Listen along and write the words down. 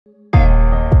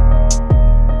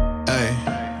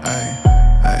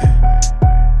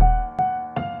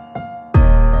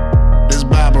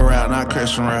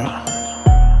Christian rap.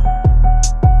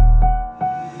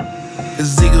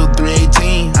 Ezekiel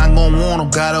 3:18, I'm gon' want 'em,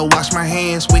 gotta wash my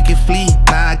hands, wicked flee.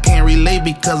 Now I can't relate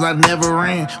because I never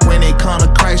ran. When it come to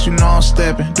Christ, you know I'm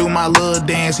stepping. Do my little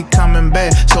dance, he coming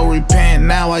back, so repent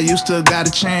now, you still got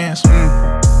a chance.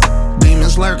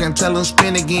 Demons lurking, tell them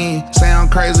spin again. Sound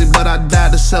crazy, but I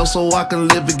died to self so I can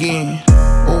live again.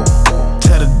 Ooh.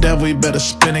 Tell the devil he better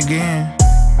spin again.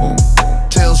 Ooh.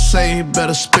 Tell Say he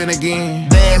better spin again.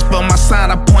 They ask for my sign,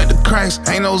 I point to Christ.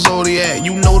 Ain't no zodiac.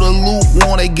 You know the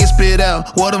lukewarm, they get spit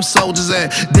out. Where them soldiers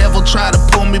at? Devil try to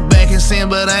pull me back in sin,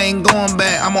 but I ain't going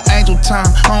back. I'm on angel time,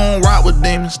 I don't rock with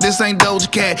demons. This ain't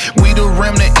Doja Cat. We the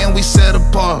remnant and we set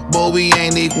apart, but we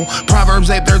ain't equal. Proverbs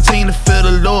 8:13, to fear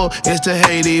the Lord is to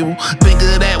hate evil. Think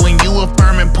of that when you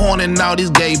affirming, pointing all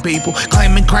these gay people.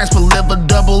 Claiming Christ but live a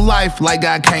double life like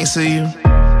I can't see you.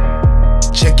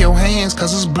 Check your hands,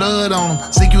 cause it's blood on them.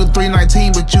 Ezekiel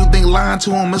 3:19, but you think lying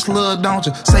to him is love, don't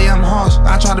you? Say I'm harsh,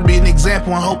 I try to be an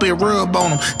example and hope it rub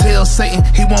on him. Tell Satan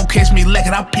he won't catch me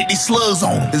lacking, I pick these slugs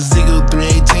on him. Ezekiel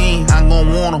 3:18, I'm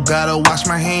gon' want him, gotta wash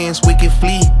my hands, wicked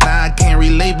flee. Now I can't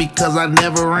relate because I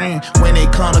never ran. When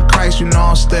it come to Christ, you know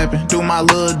I'm stepping. Do my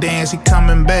little dance, he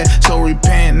coming back, so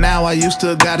repent now, you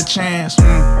still got a chance.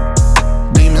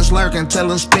 Demons lurking, tell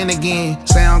them spin again.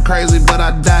 Sound crazy, but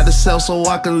I died to self so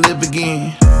I can live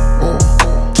again. Ooh.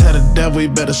 Tell the devil he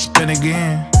better spin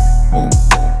again. Ooh.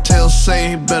 Tell Say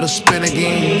he better spin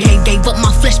again. Ain't gave up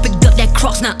my flesh, picked up that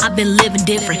cross, now I've been living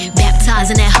different.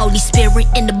 Baptized in that Holy Spirit,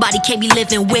 and the body can't be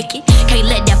living wicked. Can't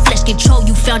let that flesh control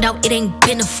you, found out it ain't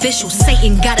beneficial.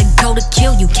 Satan gotta go to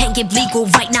kill you, can't get legal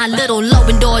right now. Little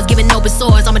open doors, giving open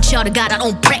swords. I'm a child of God, I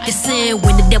don't practice sin.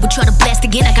 When the devil try to blast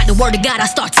again, I got the word of God, I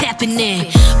start tapping in.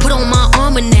 Put on my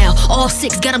armor now, all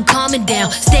six, got them calming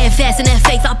down. Stand fast in that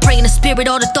faith, I pray in the spirit,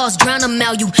 all the thoughts drown them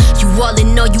out. You all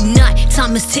in, no you not,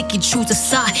 time is ticking, choose a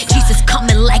side. Jesus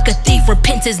coming like a thief,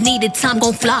 repentance needed, time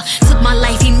gon' fly. Took my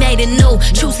life, he made it new.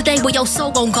 Choose today where your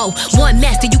soul gon' go. One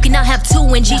master, you cannot have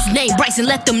two. In Jesus' name, Bryson,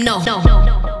 let them know.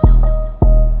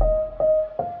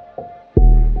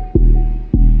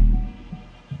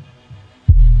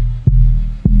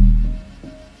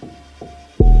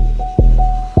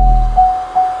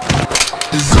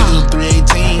 Ezekiel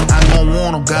 3:18, I gon'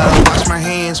 want him, gotta wash my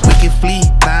hands, wicked flee.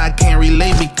 Now I can't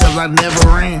relate because I never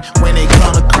ran. When it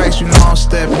come to Christ, you know I'm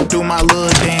stepping. Do my little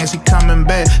dance, he coming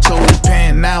back, so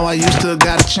repent now, you still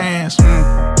got a chance.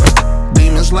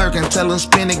 Demons lurking, tell them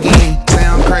spin again.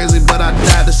 Sound crazy, but I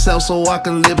died to self so I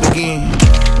can live again.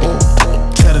 Ooh.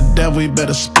 Tell the devil he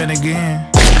better spin again.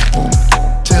 Ooh.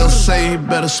 Tell Say he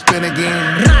better spin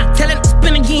again. Tell him to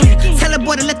spin again. Tell the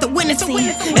boy to let the witness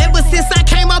in. Ever since I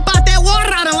came up out that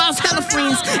water, I done lost hella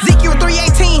friends. Ezekiel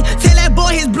 3:18, tell that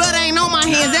boy his blood ain't on my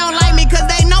hands. They don't like me cause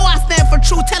they know I stand for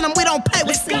truth. Tell them we don't play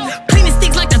with sin. Cleaning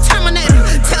sticks like the Terminator.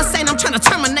 Tell Satan I'm trying to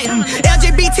terminate him.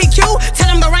 LGBTQ, tell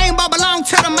him the rainbow belong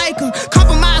to the maker.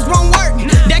 Compromise won't work.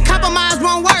 That compromise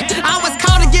won't work. I was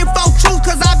called to give folk truth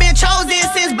cause I've been chosen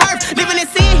since birth. Living in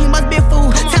sin, he must be a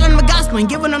fool. Telling them the gospel and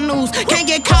giving them news. Can't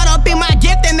get caught up in my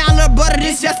gift and now little brother,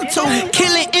 this just a tool.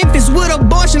 Killing infants with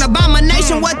abortion,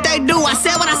 abomination, what they do. I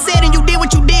said what I said and you did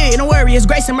what you did. Don't worry, it's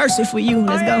grace and mercy for you.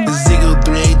 Let's go. Ezekiel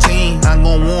 3:18, I'm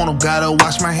gon' want him, gotta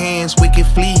wash my hands, wicked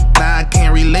flee. Now I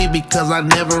can't relate because I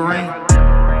never ran.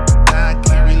 Now I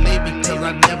can't relate because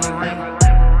I never ran.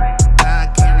 Now I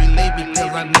can't relate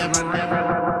because I never ran.